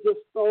Jesus just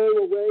stole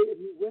away and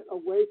he went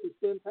away to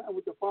spend time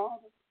with the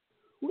Father,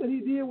 what he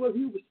did was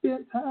he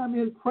spent time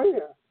in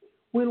prayer.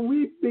 When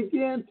we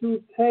begin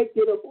to take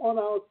it upon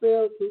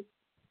ourselves to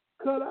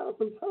cut out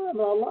some time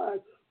in our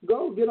lives,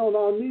 go get on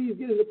our knees,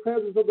 get in the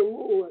presence of the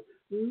Lord,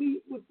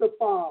 meet with the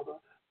Father,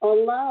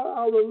 allow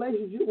our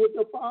relationship with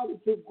the Father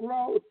to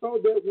grow so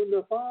that when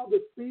the Father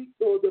speaks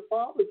or the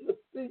Father just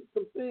thinks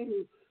some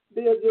things,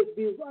 they'll just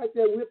be right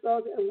there with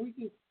us and we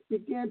can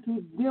begin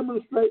to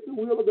demonstrate the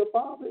will of the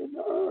Father in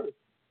the earth.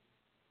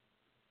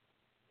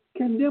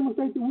 Can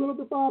demonstrate the will of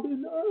the Father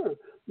in the earth.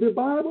 The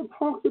Bible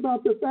talks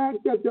about the fact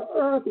that the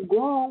earth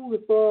groans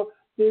for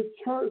the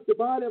church, the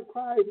body of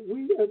Christ,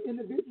 we as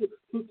individuals,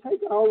 to take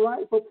our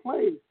rightful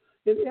place.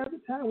 And every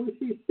time we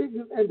see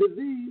sickness and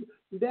disease,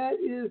 that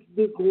is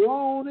the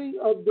groaning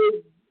of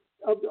the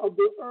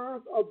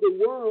earth, of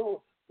the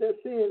world, that's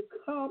saying,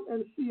 come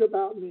and see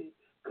about me.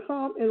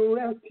 Come and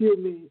rescue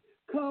me.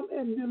 Come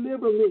and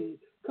deliver me.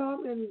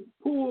 Come and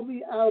pull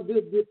me out of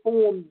this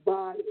deformed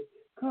body.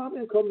 Come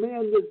and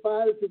command this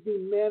body to be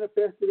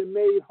manifested and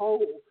made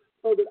whole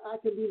so that I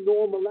can be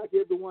normal like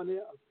everyone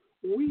else.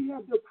 We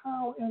have the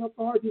power and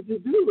authority to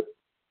do it.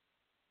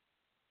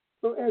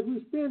 So as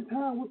we spend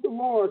time with the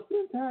Lord,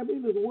 spend time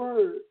in His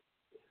Word,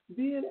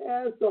 then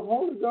as the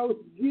Holy Ghost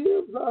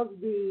gives us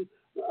the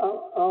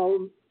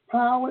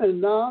power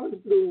and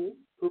knowledge through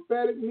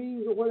prophetic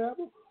means or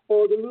whatever,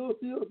 or the little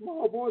still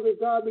small voice that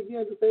God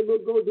began to say,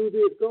 look, go do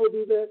this, go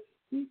do that,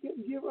 He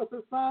can give us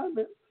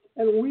assignments,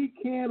 and we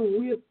can,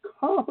 with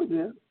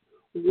confidence,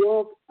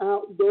 walk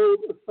out those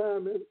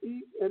assignments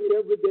each and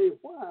every day.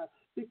 Why?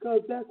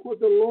 Because that's what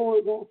the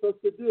Lord wants us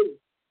to do.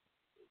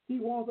 He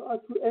wants us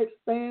to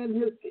expand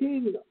His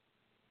kingdom.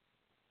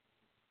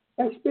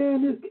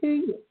 Expand His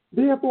kingdom.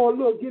 Therefore,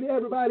 look, get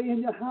everybody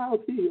in your house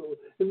healed,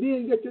 and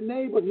then get your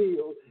neighbor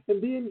healed, and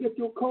then get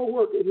your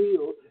co-worker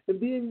healed, and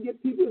then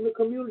get people in the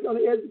community, on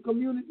the edge of the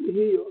community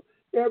healed.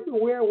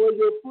 Everywhere where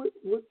your foot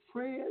would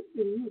tread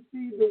and you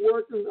see the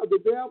working of the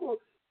devil,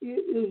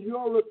 it is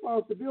your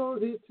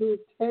responsibility to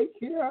take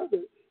care of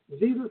it.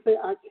 Jesus said,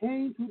 I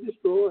came to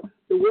destroy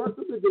the works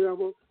of the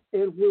devil,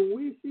 and when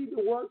we see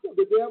the works of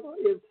the devil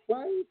in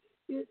play,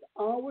 it's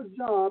our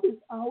job,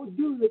 it's our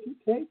duty to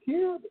take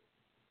care of it.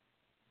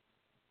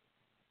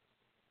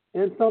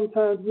 And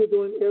sometimes we're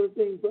doing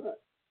everything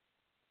but.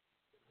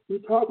 We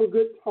talk a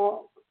good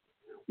talk.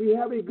 We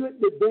have a good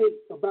debate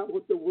about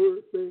what the Word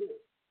says.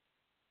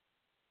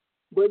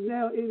 But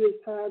now it is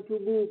time to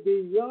move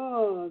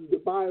beyond the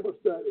Bible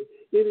study.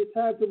 It is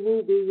time to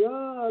move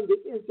beyond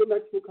the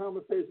intellectual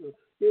conversation.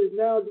 It is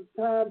now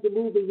time to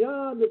move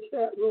beyond the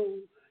chat room.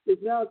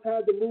 It's now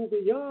time to move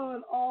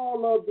beyond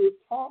all of the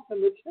talk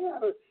and the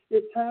chatter.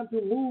 It's time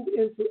to move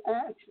into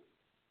action.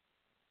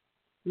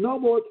 No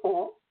more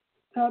talk.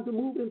 Time to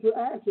move into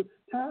action.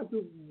 Time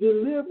to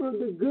deliver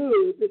the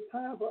goods. It's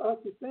time for us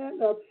to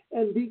stand up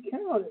and be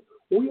counted.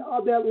 We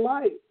are that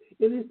light.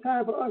 It is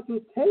time for us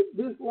to take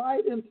this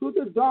light into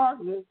the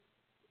darkness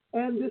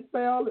and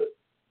dispel it.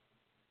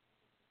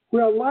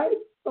 Where light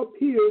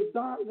appears,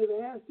 darkness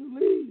has to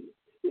leave.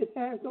 It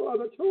has no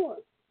other choice.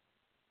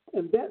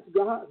 And that's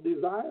God's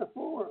desire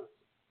for us.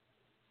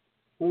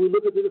 When we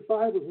look at the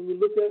disciples, when we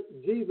look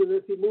at Jesus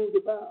as He moved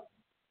about,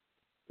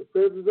 the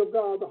presence of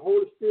God, the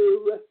Holy Spirit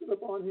rested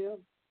upon Him.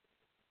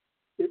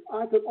 If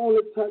I could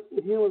only touch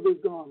the hem of His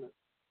garment,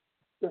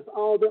 that's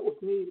all that was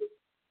needed.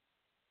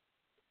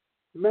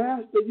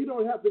 Master, you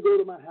don't have to go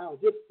to my house.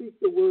 Just speak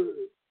the word.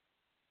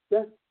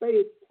 That's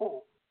faith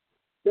talk.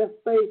 That's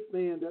faith,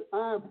 man, that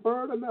I've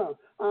heard enough.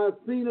 I've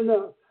seen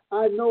enough.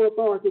 I know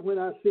authority when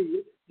I see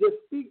it. Just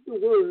speak the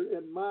word,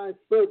 and my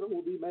servant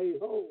will be made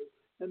whole.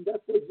 And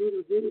that's what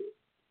Jesus did.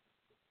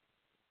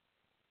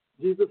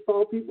 Jesus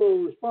saw people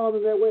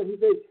responding that way, and He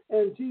said,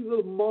 and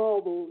Jesus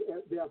marveled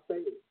at their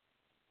faith.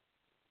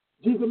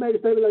 Jesus made a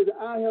statement like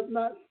that, I have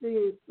not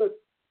seen such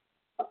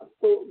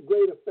so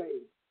great a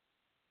faith.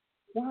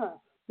 Why?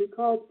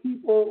 Because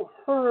people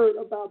heard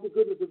about the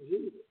goodness of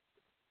Jesus.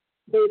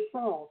 They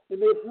saw and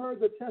they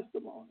heard the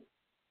testimony.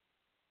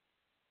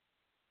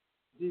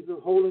 Jesus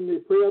holding a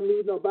prayer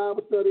meeting or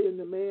Bible study in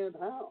the man's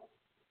house.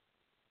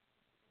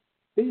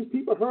 These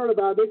people heard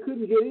about it. They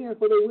couldn't get in,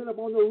 so they went up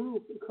on the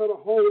roof and cut a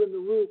hole in the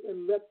roof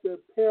and let the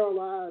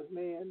paralyzed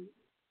man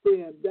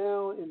stand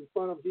down in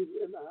front of Jesus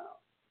in the house.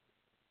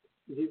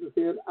 Jesus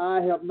said, I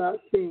have not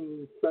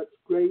seen such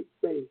great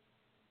faith.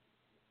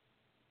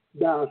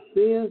 Thy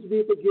sins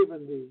be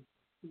forgiven thee.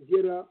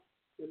 Get up.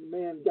 And the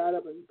man got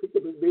up and picked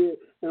up his bed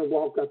and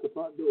walked out the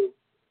front door.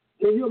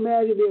 Can you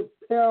imagine being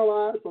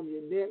paralyzed from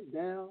your neck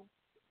down?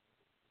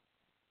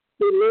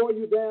 They lower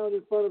you down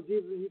in front of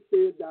Jesus and He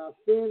said, thy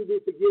sins be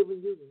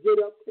forgiven you.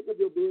 Get up, pick up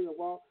your bed and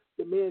walk.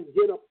 The man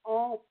get up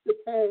off the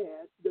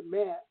pad, the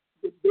mat,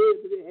 the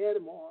bed that they had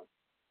him on,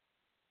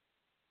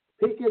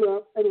 pick it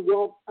up and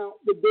walk out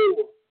the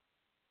door.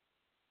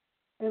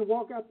 And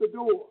walk out the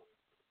door.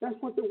 That's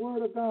what the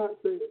Word of God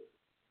says.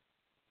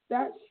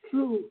 That's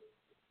true.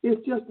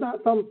 It's just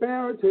not some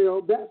fairy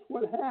tale. That's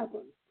what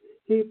happened.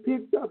 He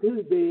picked up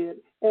his bed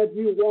and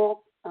he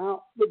walked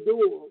out the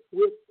door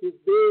with his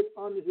bed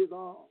under his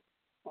arm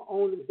or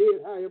on his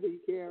head, however he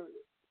carried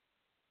it.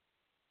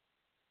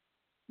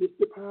 It's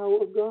the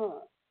power of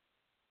God.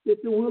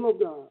 It's the will of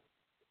God.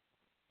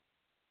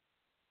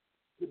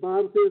 The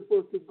Bible says it's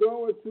supposed to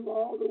go into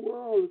all the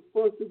world. It's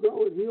supposed to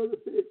go and heal the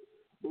sick,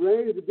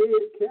 raise the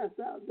dead, cast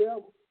out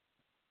devils.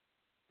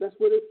 That's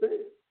what it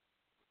says.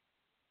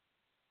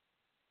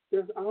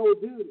 That's our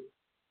duty.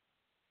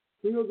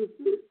 Heal the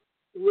sick,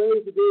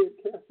 raise the dead,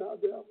 cast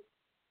out devils.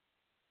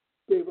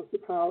 Gave us the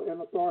power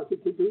and authority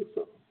to do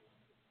so.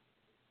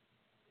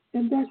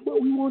 And that's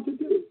what we want to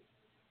do.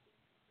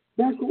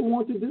 That's what we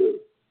want to do.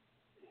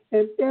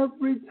 And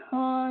every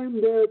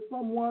time there's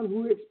someone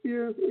who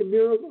experiences a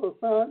miracle or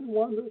sign and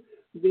wonder,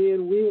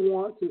 then we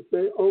want to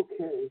say,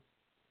 okay,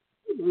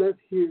 let's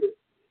hear it.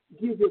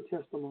 Give your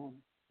testimony.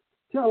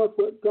 Tell us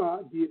what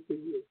God did for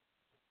you.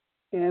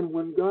 And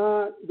when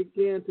God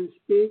began to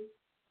speak,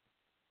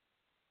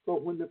 or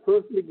when the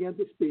person began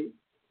to speak,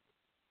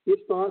 it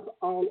starts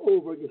all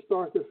over. It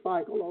starts to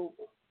cycle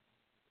over.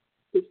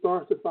 It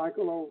starts to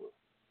cycle over.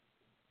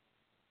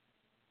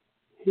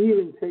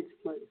 Healing takes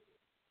place.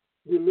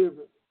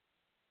 Deliverance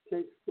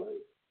takes place.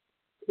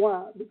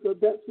 Why? Because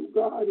that's who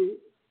God is.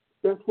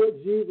 That's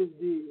what Jesus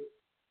did.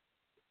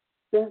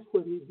 That's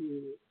what he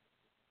did.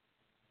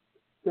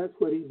 That's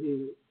what he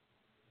did.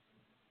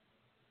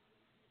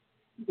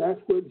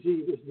 That's what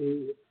Jesus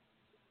did.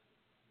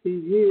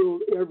 He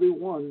healed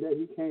everyone that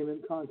he came in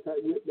contact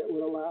with that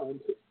would allow him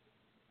to.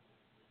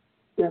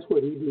 That's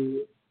what he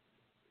did.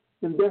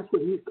 And that's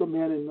what he's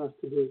commanding us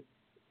to do.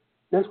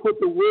 That's what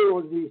the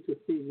world needs to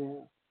see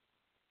now.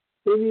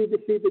 They need to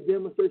see the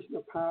demonstration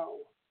of power.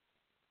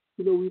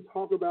 You know, we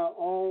talk about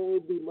all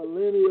the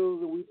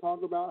millennials, and we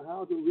talk about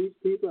how to reach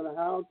people and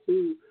how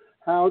to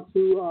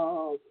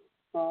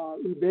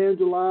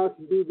evangelize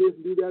and do this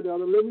and do that and the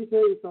other. Let me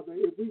tell you something.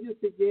 If we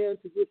just began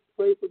to just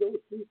pray for those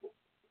people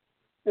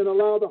and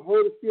allow the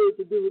Holy Spirit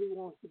to do what he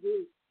wants to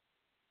do,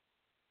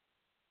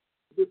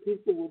 the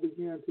people will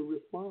begin to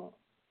respond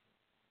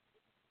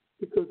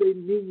because they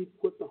need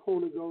what the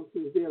Holy Ghost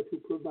is there to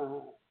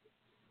provide.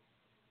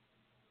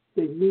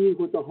 They need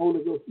what the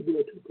Holy Ghost is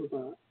there to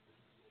provide.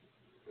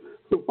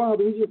 So,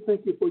 Father, we just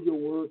thank you for your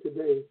word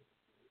today.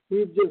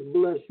 We just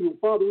bless you.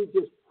 Father, we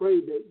just pray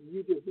that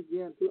you just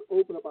begin to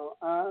open up our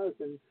eyes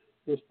and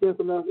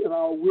strengthen us in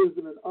our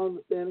wisdom and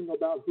understanding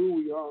about who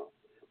we are.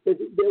 That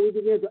we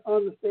begin to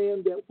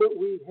understand that what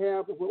we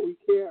have and what we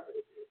carry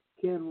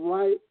can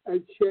write a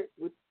check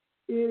with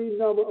any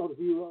number of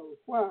zeros.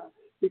 Why?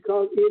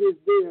 Because it is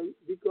there,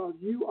 because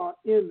you are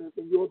endless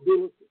in your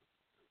ability.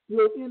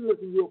 You are endless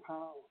in your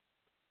power.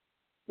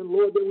 And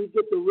Lord, that we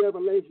get the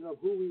revelation of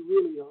who we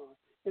really are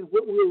and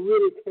what we're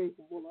really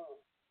capable of.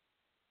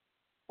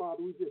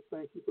 Father, we just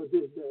thank you for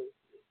this day.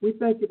 We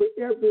thank you for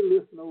every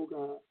listener, oh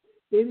God.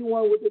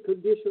 Anyone with a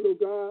condition, oh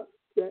God,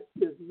 that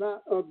is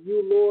not of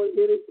you, Lord,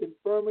 any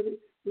infirmity,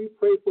 we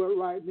pray for it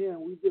right now.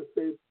 We just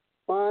say,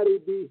 body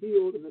be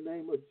healed in the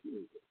name of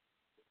Jesus.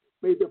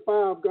 May the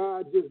fire of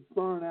God just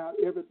burn out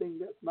everything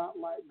that's not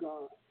like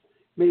God.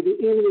 May the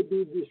enemy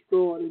be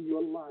destroyed in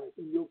your life,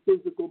 in your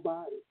physical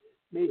body.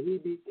 May he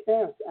be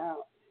cast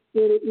out.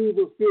 Any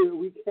evil spirit,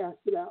 we cast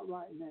it out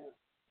right now.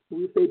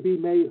 We say, be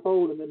made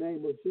whole in the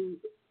name of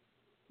Jesus.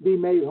 Be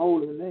made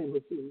whole in the name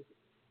of Jesus.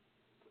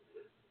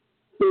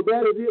 So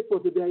that is it for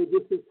today.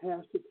 This is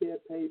Pastor Ted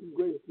Payton,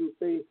 Grace Through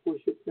Faith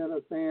Worship Center,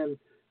 saying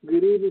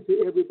good evening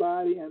to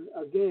everybody. And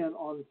again,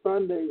 on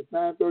Sundays,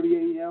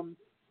 9:30 a.m.,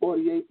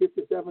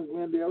 4857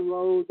 Glendale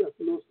Road. That's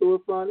a little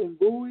storefront in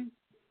Bowie,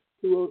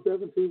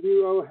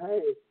 20720.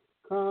 Hey,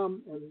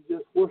 come and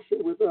just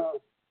worship with us.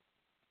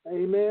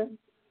 Amen.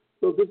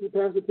 So this is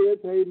Pastor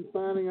Ted Payton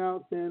signing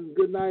out, saying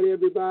good night,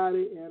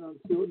 everybody. And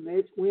until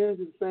next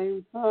Wednesday,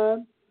 same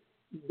time,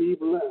 be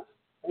blessed.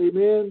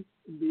 Amen.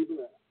 Be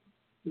blessed.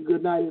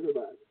 Good night,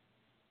 everybody.